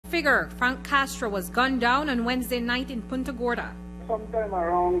figure, Frank Castro, was gunned down on Wednesday night in Punta Gorda. Sometime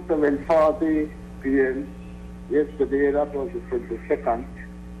around 7:40 p.m. yesterday, that was the 22nd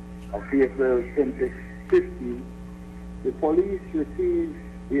of April 2015, the police received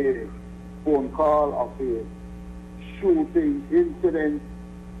a phone call of a shooting incident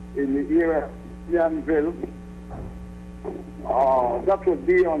in the area of Yanville. That would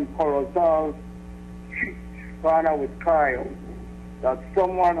be on Corozal Street, corner with Kyle, that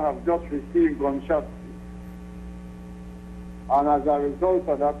someone have just received gunshots. And as a result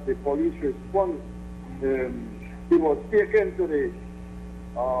of that, the police responded. He was taken to the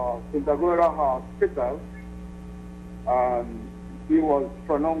Punta Gorda hospital, and he was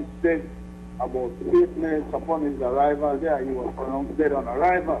pronounced dead about 8 minutes upon his arrival there. He was pronounced dead on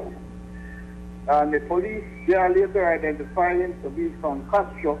arrival. And the police there later identified him to be from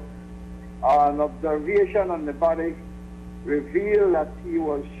Castro. An observation on the body revealed that he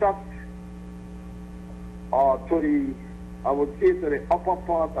was shot to the, I would say, to the upper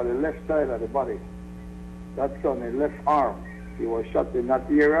part of the left side of the body. That's on the left arm. He was shot in that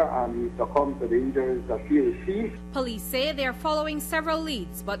area and he succumbed to the injuries that he received. Police say they are following several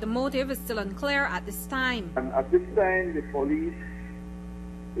leads, but the motive is still unclear at this time. And at this time, the police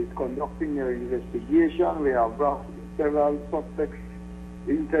is conducting their investigation. We have brought several suspects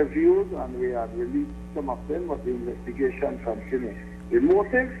interviewed and we have released some of them, but the investigation continues. The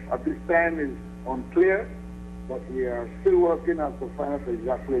motive at this time is unclear, but we are still working out to find out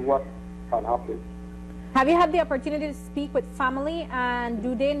exactly what had happened. Have you had the opportunity to speak with family, and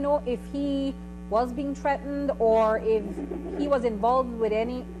do they know if he was being threatened or if he was involved with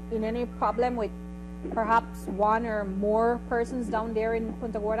any problem with perhaps one or more persons down there in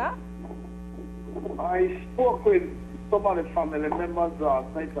Punta Gorda? I spoke with some of the family members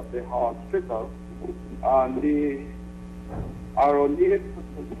last night at the hospital, and they are unable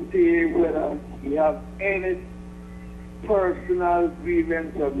to say whether he has any personal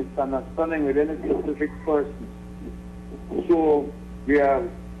grievance or misunderstanding with any specific person. So we are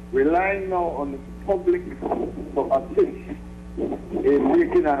relying now on the public to assist in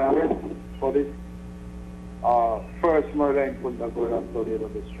making an arrest for this first murder in Punta Gorda, Toledo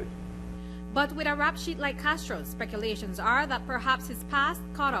district. But with a rap sheet like Castro's, speculations are that perhaps his past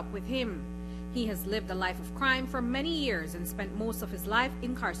caught up with him. He has lived a life of crime for many years and spent most of his life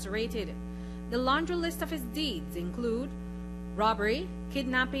incarcerated. The laundry list of his deeds include robbery,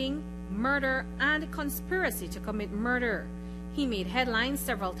 kidnapping, murder, and conspiracy to commit murder. He made headlines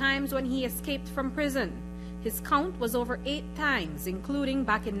several times when he escaped from prison. His count was over 8 times, including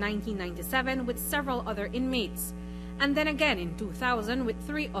back in 1997 with several other inmates, and then again in 2000 with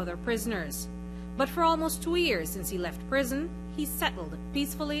 3 other prisoners. But for almost 2 years since he left prison, he settled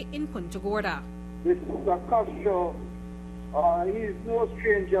peacefully in Punta Gorda. Mr. Castro, he is no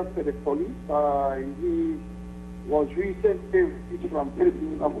stranger to the police. He was recently released from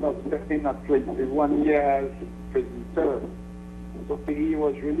prison after spending a 21 years prison term. So he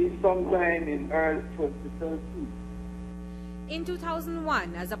was released sometime in early 2013. In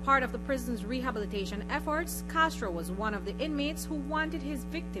 2001, as a part of the prison's rehabilitation efforts, Castro was one of the inmates who wanted his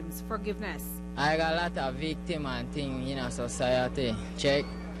victims' forgiveness. I got a lot of victims and things in a society, check,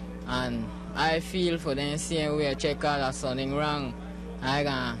 and I feel for them same way, check all of something wrong. I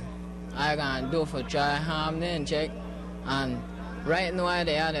can do for try harm them, check, and right now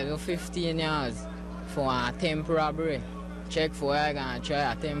they are do 15 years for attempt robbery. Check for I can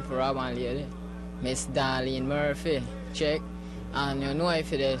try attempt robbery lady, Miss Darlene Murphy, check. And you know if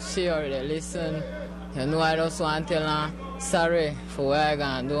they see or they listen, you know I just want to tell her sorry for what I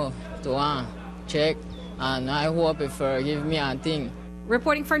can do to her, check, and I hope you forgive me and think.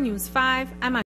 Reporting for News 5, I'm